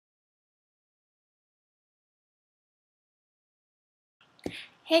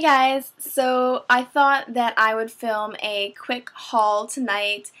Hey guys, so I thought that I would film a quick haul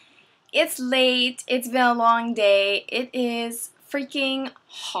tonight. It's late, it's been a long day, it is freaking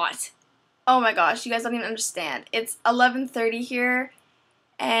hot. Oh my gosh, you guys don't even understand. It's 11:30 here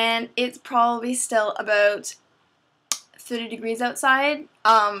and it's probably still about 30 degrees outside.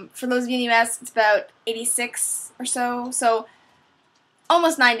 For those of you in the US, it's about 86 or so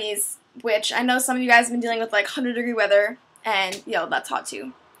almost 90s, which I know some of you guys have been dealing with like 100-degree weather, and that's hot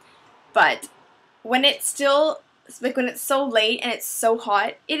too. But when it's still, when it's so late and it's so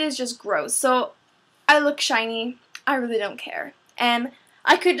hot, it is just gross. So I look shiny. I really don't care. And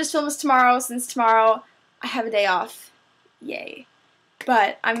I could just film this tomorrow, since tomorrow I have a day off. Yay.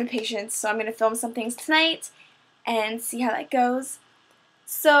 But I'm impatient, so I'm going to film some things tonight and see how that goes.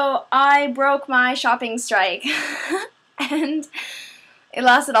 So I broke my shopping strike. And it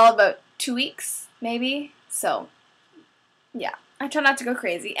lasted all about 2 weeks, maybe. So, yeah. I try not to go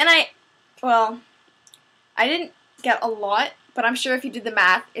crazy. And I didn't get a lot, but I'm sure if you did the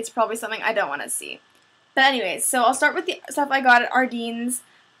math, it's probably something I don't want to see. But anyways, so I'll start with the stuff I got at Ardene's.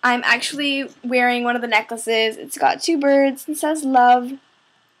 I'm actually wearing one of the necklaces. It's got 2 birds and says love. And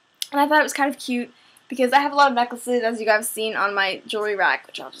I thought it was kind of cute because I have a lot of necklaces, as you guys have seen on my jewelry rack,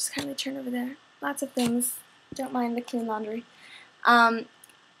 which I'll just kind of turn over there. Lots of things. Don't mind the clean laundry.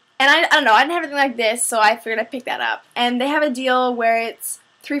 And I don't know, I didn't have anything like this, so I figured I'd pick that up. And they have a deal where it's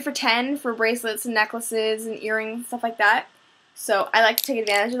 3 for $10 for bracelets and necklaces and earrings and stuff like that. So I like to take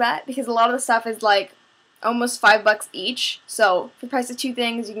advantage of that because a lot of the stuff is like almost $5 each. So for the price of 2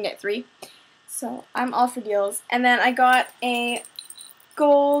 things, you can get 3. So I'm all for deals. And then I got a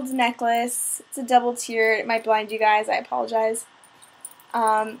gold necklace. It's a double tiered. It might blind you guys. I apologize.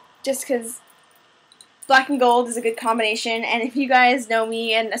 Just because black and gold is a good combination, and if you guys know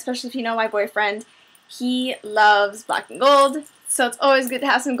me, and especially if you know my boyfriend, he loves black and gold, so it's always good to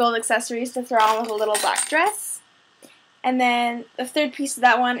have some gold accessories to throw on with a little black dress. And then the third piece of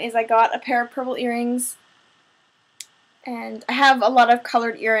that one is I got a pair of purple earrings, and I have a lot of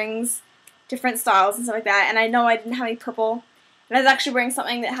colored earrings, different styles and stuff like that, and I know I didn't have any purple, and I was actually wearing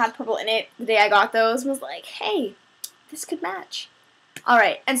something that had purple in it the day I got those, and was like, hey, this could match.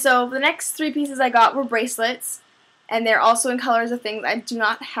 Alright, and so the next 3 pieces I got were bracelets, and they're also in colors of things I do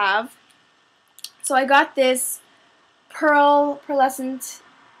not have. So I got this pearlescent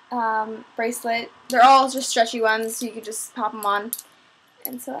bracelet. They're all just stretchy ones, so you could just pop them on.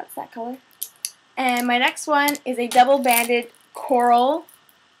 And so that's that color. And my next one is a double-banded coral,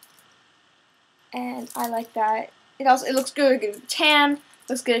 and I like that. It looks good with tan,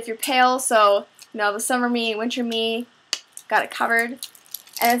 looks good if you're pale, so the summer me, winter me, got it covered.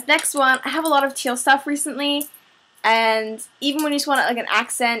 And this next one, I have a lot of teal stuff recently, and even when you just want like an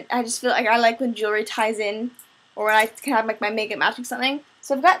accent, I just feel like I like when jewelry ties in, or when I can have like my makeup match with something.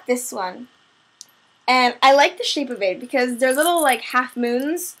 So I've got this one, and I like the shape of it because they're little like half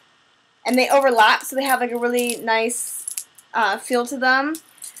moons, and they overlap, so they have like a really nice feel to them.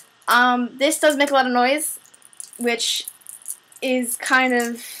 This does make a lot of noise, which is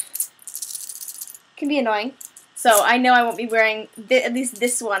can be annoying. So I know I won't be wearing at least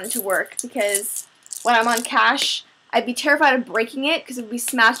this one to work, because when I'm on cash, I'd be terrified of breaking it because it would be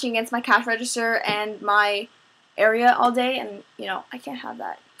smashing against my cash register and my area all day, and I can't have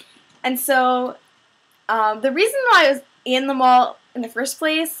that. And so the reason why I was in the mall in the first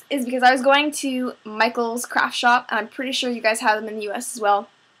place is because I was going to Michael's craft shop, and I'm pretty sure you guys have them in the US as well,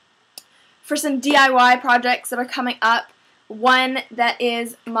 for some DIY projects that are coming up. One that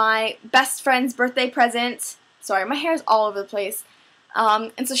is my best friend's birthday present. Sorry, my hair is all over the place.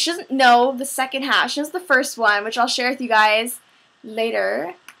 And so she doesn't know the second half. She knows the first one, which I'll share with you guys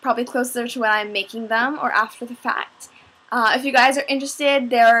later, probably closer to when I'm making them or after the fact. If you guys are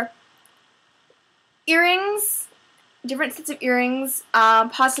interested, they're earrings, different sets of earrings,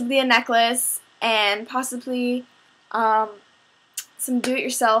 possibly a necklace, and possibly some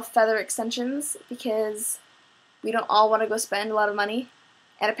do-it-yourself feather extensions, because we don't all want to go spend a lot of money.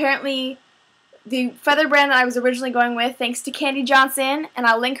 And apparently the feather brand that I was originally going with, thanks to Kandee Johnson, and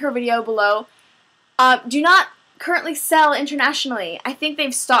I'll link her video below, do not currently sell internationally. I think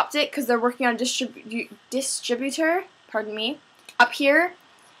they've stopped it because they're working on distributor, pardon me, up here.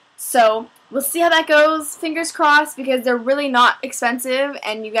 So we'll see how that goes. Fingers crossed, because they're really not expensive,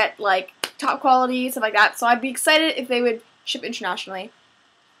 and you get like top quality, stuff like that. So I'd be excited if they would ship internationally.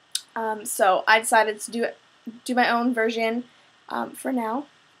 So I decided to do my own version for now.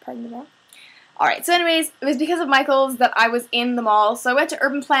 Pardon the bell. Alright, so anyways, it was because of Michael's that I was in the mall. So I went to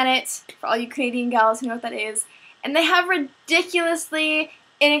Urban Planet, for all you Canadian gals who know what that is, and they have ridiculously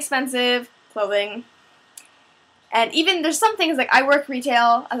inexpensive clothing. And even there's some things, like I work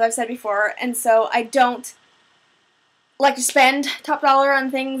retail, as I've said before, and so I don't like to spend top dollar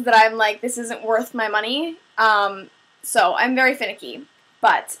on things that I'm like, this isn't worth my money. So I'm very finicky.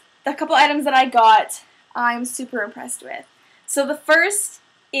 But the couple items that I got, I'm super impressed with. So the first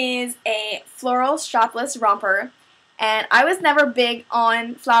is a floral strapless romper. And I was never big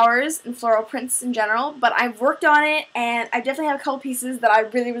on flowers and floral prints in general, but I've worked on it, and I definitely have a couple pieces that I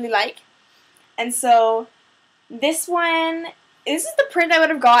really, really like. And so this is the print I would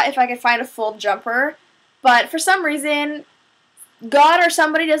have got if I could find a full jumper. But for some reason, God or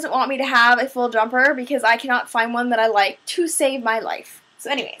somebody doesn't want me to have a full jumper because I cannot find one that I like to save my life. So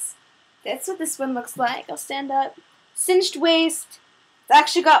anyways, that's what this one looks like. I'll stand up. Cinched waist. It's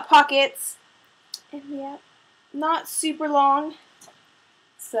actually got pockets. And yeah, not super long.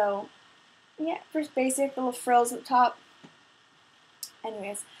 So, yeah, first basic, little frills at the top.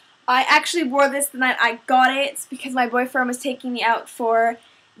 Anyways, I actually wore this the night I got it because my boyfriend was taking me out for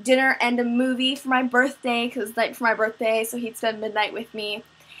dinner and a movie for my birthday, because it was the night for my birthday, so he'd spend midnight with me.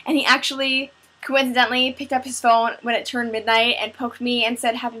 And he actually, coincidentally, picked up his phone when it turned midnight and poked me and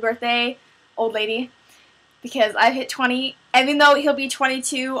said, "Happy birthday, old lady," because I've hit 20. Even though he'll be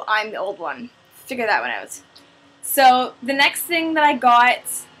 22, I'm the old one. Figure that one out. So the next thing that I got,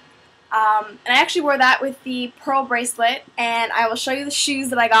 and I actually wore that with the pearl bracelet, and I will show you the shoes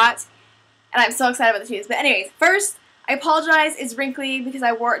that I got, and I'm so excited about the shoes. But anyways, first, I apologize, it's wrinkly because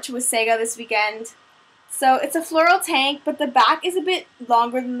I wore it to a Sega this weekend. So it's a floral tank, but the back is a bit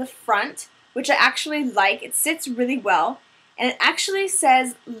longer than the front, which I actually like. It sits really well, and it actually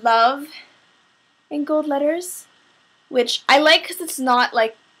says love in gold letters, which I like because it's not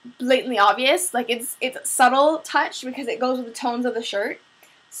like blatantly obvious. Like it's a subtle touch because it goes with the tones of the shirt.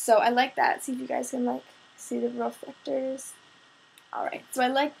 So I like that. See if you guys can like see the reflectors. Alright, so I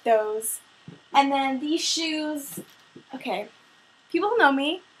like those. And then these shoes, okay, people who know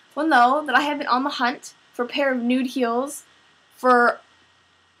me will know that I have been on the hunt for a pair of nude heels for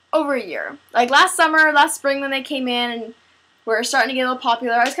over a year. Like last summer, last spring when they came in and were starting to get a little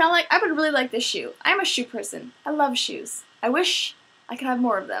popular, I was kind of like, I would really like this shoe. I'm a shoe person. I love shoes. I wish I could have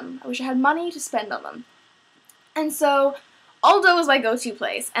more of them. I wish I had money to spend on them. And so Aldo was my go-to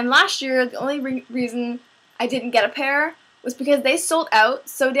place. And last year, the only reason I didn't get a pair was because they sold out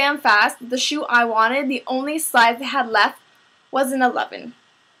so damn fast that the shoe I wanted, the only size they had left was an 11.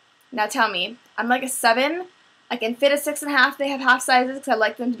 Now tell me, I'm like a 7. I can fit a 6.5. They have half sizes because I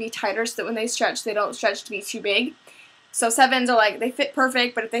like them to be tighter so that when they stretch, they don't stretch to be too big. So 7s are like, they fit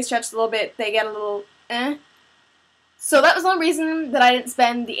perfect, but if they stretch a little bit, they get a little eh. So that was the only reason that I didn't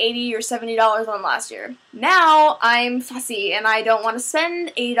spend the $80 or $70 on last year. Now I'm fussy and I don't want to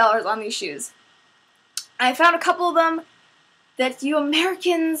spend $80 on these shoes. I found a couple of them that you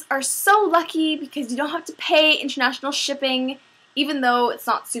Americans are so lucky because you don't have to pay international shipping, even though it's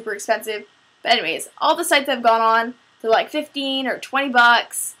not super expensive. But anyways, all the sites I've gone on, they're like 15 or 20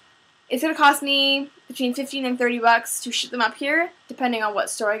 bucks. It's going to cost me between 15 and 30 bucks to ship them up here, depending on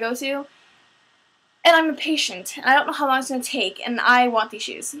what store I go to. And I'm impatient, and I don't know how long it's going to take, and I want these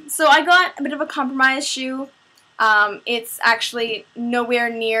shoes. So I got a bit of a compromise shoe. It's actually nowhere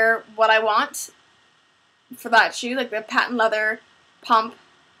near what I want for that shoe, like the patent leather pump.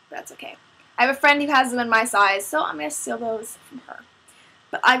 That's okay. I have a friend who has them in my size, so I'm going to steal those from her.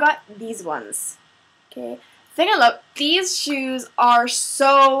 But I got these ones. Okay. The thing I love, these shoes are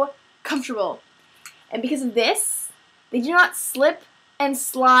so comfortable. And because of this, they do not slip and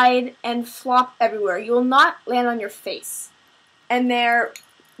slide and flop everywhere. You will not land on your face. And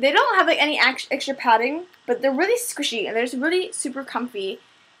they don't have like any extra padding, but they're really squishy and they're just really super comfy.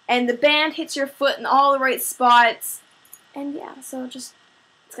 And the band hits your foot in all the right spots. And yeah, so it's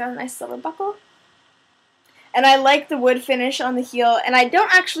got a nice silver buckle. And I like the wood finish on the heel, and I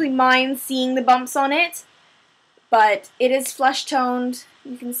don't actually mind seeing the bumps on it, but it is flesh toned.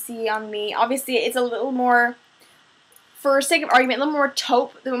 You can see on me. Obviously, it's a little more, for sake of argument, a little more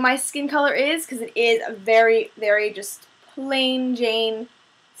taupe than what my skin color is, because it is a very, very just plain Jane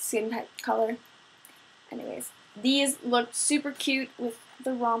skin color. Anyways, these looked super cute with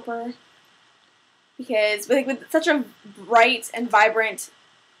the romper, because with such a bright and vibrant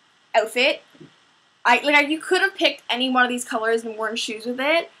outfit, you could have picked any one of these colors and worn shoes with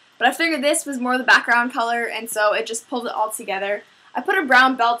it, but I figured this was more the background color, and so it just pulled it all together. I put a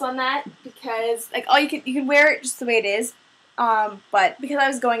brown belt on that because you can wear it just the way it is, but because I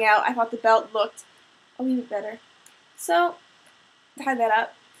was going out, I thought the belt looked a wee bit better. So I tied that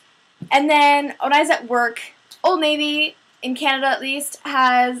up. And then when I was at work, Old Navy, in Canada at least,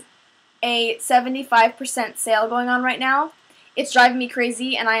 has a 75% sale going on right now. It's driving me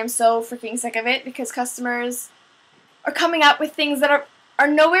crazy, and I am so freaking sick of it because customers are coming up with things that are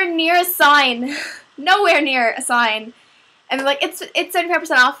nowhere near a sign. Nowhere near a sign. And they're like, it's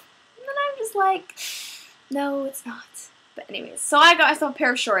 75% off. And then I'm just like, no, it's not. But anyways, so I got myself a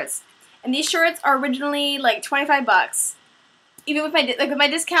pair of shorts. And these shorts are originally like 25 bucks. Even with my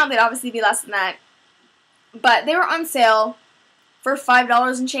discount, they'd obviously be less than that. But they were on sale for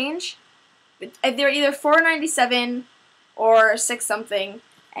 $5 and change. They were either $4.97 or $6 something.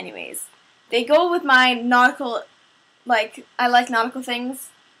 Anyways, they go with my nautical, like, I like nautical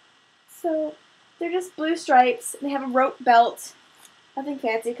things. So they're just blue stripes. And they have a rope belt. Nothing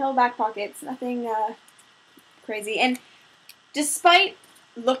fancy. Couple back pockets. Nothing crazy. And despite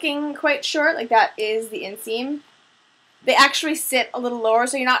looking quite short, like that is the inseam, they actually sit a little lower,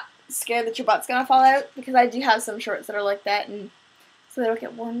 so you're not scared that your butt's gonna fall out, because I do have some shorts that are like that, and so they don't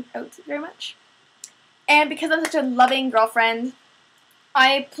get worn out very much. And because I'm such a loving girlfriend,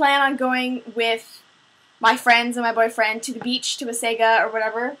 I plan on going with my friends and my boyfriend to the beach, to Wasaga or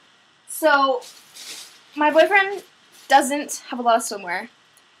whatever. So my boyfriend doesn't have a lot of swimwear,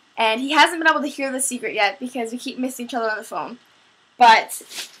 and he hasn't been able to hear the secret yet because we keep missing each other on the phone. But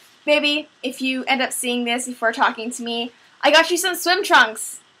baby, if you end up seeing this before talking to me, I got you some swim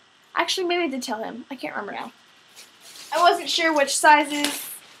trunks. Actually, maybe I did tell him. I can't remember now. I wasn't sure which sizes,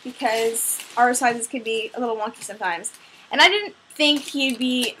 because our sizes could be a little wonky sometimes. And I didn't think he'd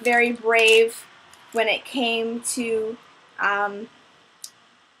be very brave when it came to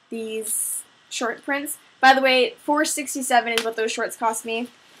these short prints. By the way, $4.67 is what those shorts cost me.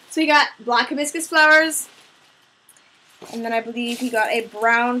 So we got black hibiscus flowers, and then I believe he got a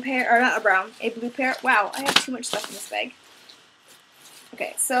brown pair, or not a brown, a blue pair. Wow, I have too much stuff in this bag.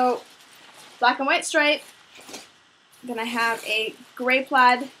 Okay, so black and white stripe. Then I have a gray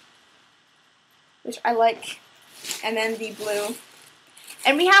plaid, which I like, and then the blue.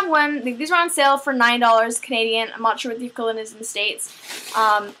 And we have one, these are on sale for $9 Canadian. I'm not sure what the equivalent is in the States.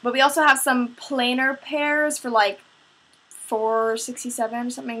 But we also have some plainer pairs for like $4.67 or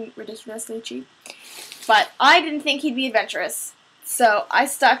something ridiculously cheap. But I didn't think he'd be adventurous, so I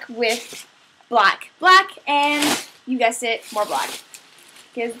stuck with black. Black, and you guessed it, more black.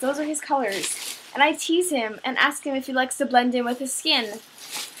 Because those are his colors. And I tease him and ask him if he likes to blend in with his skin.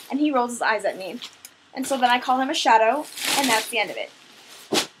 And he rolls his eyes at me. And so then I call him a shadow, and that's the end of it.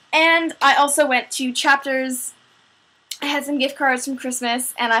 And I also went to Chapters. I had some gift cards from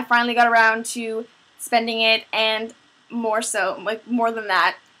Christmas, and I finally got around to spending it, and more so, like more than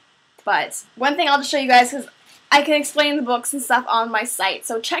that. But one thing I'll just show you guys, because I can explain the books and stuff on my site.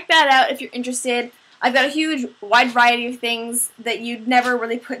 So check that out if you're interested. I've got a huge, wide variety of things that you'd never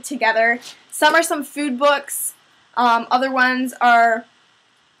really put together. Some are some food books. Other ones are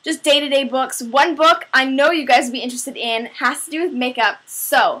just day-to-day books. One book I know you guys will be interested in has to do with makeup.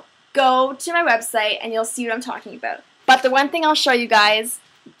 So go to my website and you'll see what I'm talking about. But the one thing I'll show you guys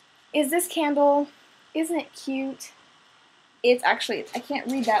is this candle. Isn't it cute? It's actually, I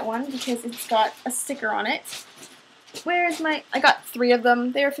can't read that one because it's got a sticker on it. Where's my, I got 3 of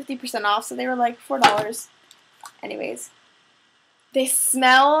them. They were 50% off, so they were like $4. Anyways, they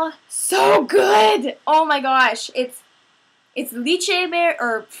smell so good. Oh my gosh. It's lychee berry,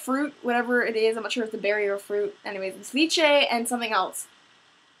 or fruit, whatever it is. I'm not sure if it's a berry or fruit. Anyways, it's lychee and something else.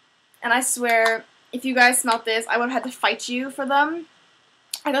 And I swear, if you guys smelt this, I would have had to fight you for them.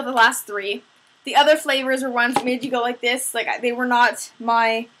 I got the last 3. The other flavors were ones that made you go like this. Like, they were not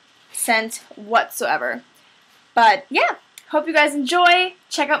my scent whatsoever. But yeah, hope you guys enjoy.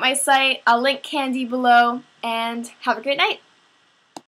 Check out my site. I'll link Kandee below, and have a great night.